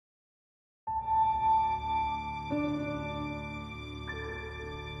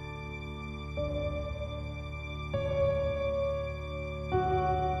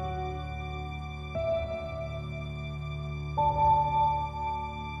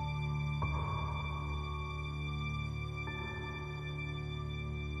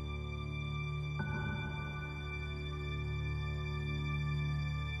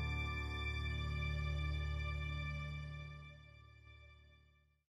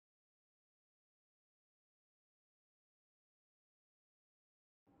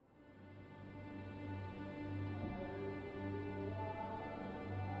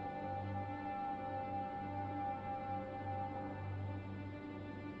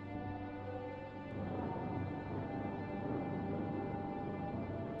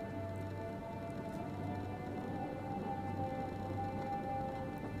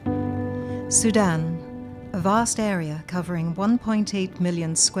Sudan, a vast area covering 1.8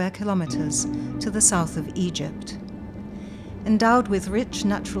 million square kilometers to the south of Egypt. Endowed with rich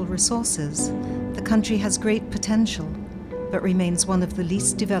natural resources, the country has great potential, but remains one of the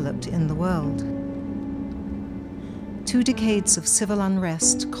least developed in the world. 2 decades of civil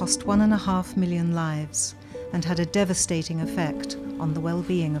unrest cost 1.5 million lives and had a devastating effect on the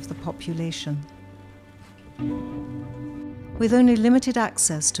well-being of the population. With only limited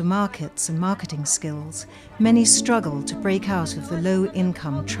access to markets and marketing skills, many struggle to break out of the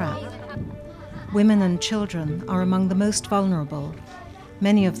low-income trap. Women and children are among the most vulnerable,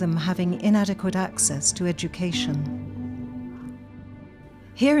 many of them having inadequate access to education.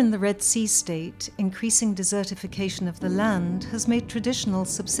 Here in the Red Sea state, increasing desertification of the land has made traditional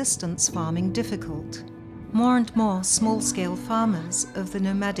subsistence farming difficult. More and more small-scale farmers of the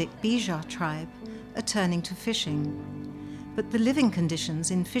nomadic Bija tribe are turning to fishing. But the living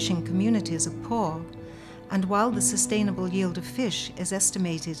conditions in fishing communities are poor, and while the sustainable yield of fish is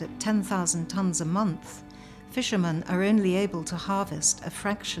estimated at 10,000 tons a month, fishermen are only able to harvest a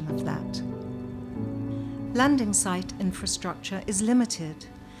fraction of that. Landing site infrastructure is limited,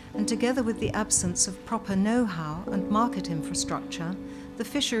 and together with the absence of proper know-how and market infrastructure, the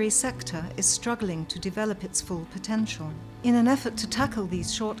fishery sector is struggling to develop its full potential. In an effort to tackle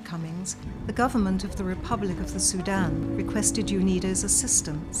these shortcomings, the government of the Republic of the Sudan requested UNIDO's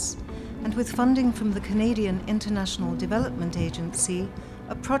assistance, and with funding from the Canadian International Development Agency,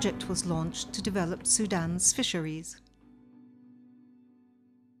 a project was launched to develop Sudan's fisheries.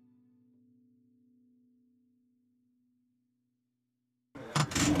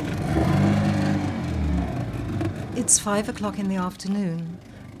 It's 5 o'clock in the afternoon,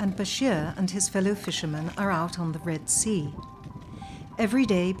 and Bashir and his fellow fishermen are out on the Red Sea. Every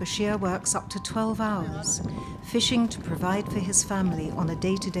day, Bashir works up to 12 hours, fishing to provide for his family on a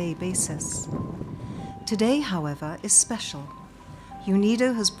day-to-day basis. Today, however, is special.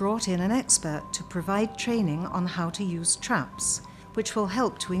 UNIDO has brought in an expert to provide training on how to use traps, which will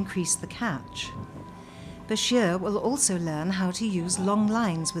help to increase the catch. Bashir will also learn how to use long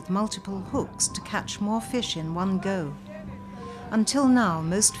lines with multiple hooks to catch more fish in one go. Until now,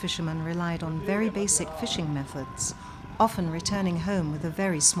 most fishermen relied on very basic fishing methods, often returning home with a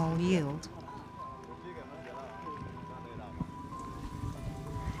very small yield.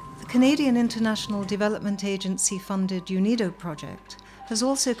 The Canadian International Development Agency-funded UNIDO project has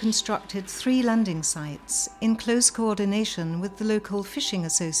also constructed 3 landing sites in close coordination with the local fishing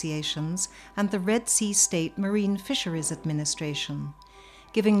associations and the Red Sea State Marine Fisheries Administration,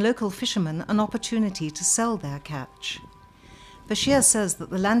 giving local fishermen an opportunity to sell their catch. Bashir says that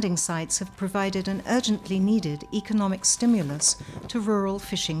the landing sites have provided an urgently needed economic stimulus to rural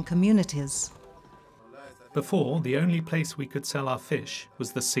fishing communities. Before, the only place we could sell our fish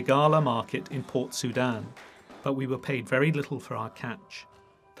was the Sigala market in Port Sudan, but we were paid very little for our catch.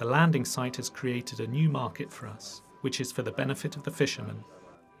 The landing site has created a new market for us, which is for the benefit of the fishermen.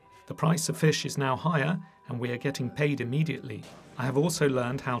 The price of fish is now higher, and we are getting paid immediately. I have also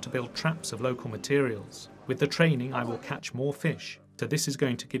learned how to build traps of local materials. With the training, I will catch more fish, so this is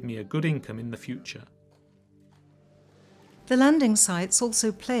going to give me a good income in the future. The landing sites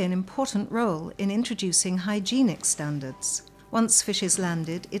also play an important role in introducing hygienic standards. Once fish is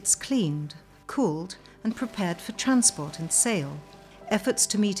landed, it's cleaned, cooled, and prepared for transport and sale. Efforts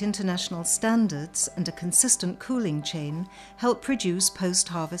to meet international standards and a consistent cooling chain help reduce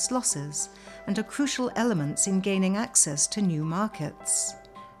post-harvest losses and are crucial elements in gaining access to new markets.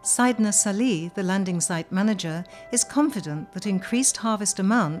 Saidna Salih, the landing site manager, is confident that increased harvest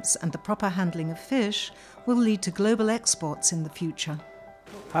amounts and the proper handling of fish will lead to global exports in the future.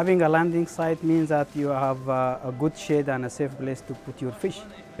 Having a landing site means that you have a good shade and a safe place to put your fish.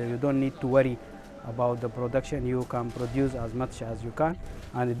 You don't need to worry about the production. You can produce as much as you can,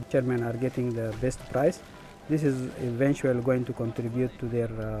 and the fishermen are getting the best price. This is eventually going to contribute to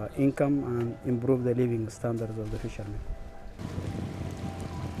their income and improve the living standards of the fishermen.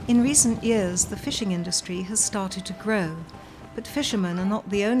 In recent years, the fishing industry has started to grow, but fishermen are not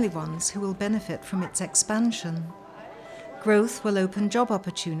the only ones who will benefit from its expansion. Growth will open job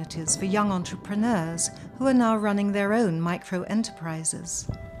opportunities for young entrepreneurs who are now running their own micro-enterprises.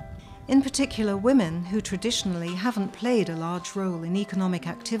 In particular, women who traditionally haven't played a large role in economic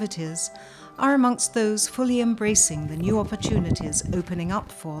activities are amongst those fully embracing the new opportunities opening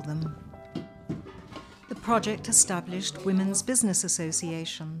up for them. The project established women's business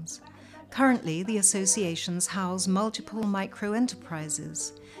associations. Currently, the associations house multiple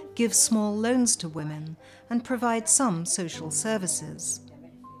micro-enterprises, give small loans to women, and provide some social services.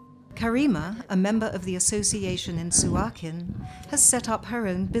 Karima, a member of the association in Suakin, has set up her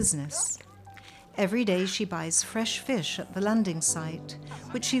own business. Every day she buys fresh fish at the landing site,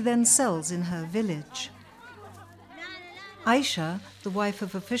 which she then sells in her village. Aisha, the wife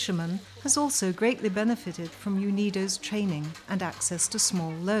of a fisherman, has also greatly benefited from UNIDO's training and access to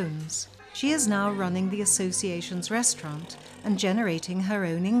small loans. She is now running the association's restaurant and generating her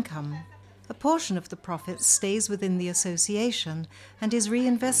own income. A portion of the profits stays within the association and is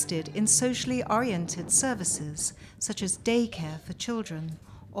reinvested in socially oriented services, such as daycare for children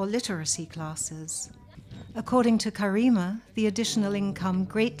or literacy classes. According to Karima, the additional income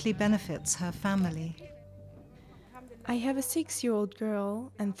greatly benefits her family. I have a 6-year-old girl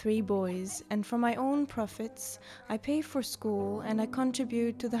and 3 boys, and from my own profits, I pay for school and I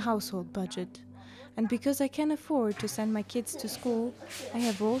contribute to the household budget. And because I can afford to send my kids to school, I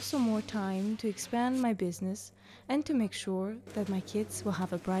have also more time to expand my business and to make sure that my kids will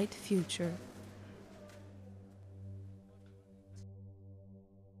have a bright future.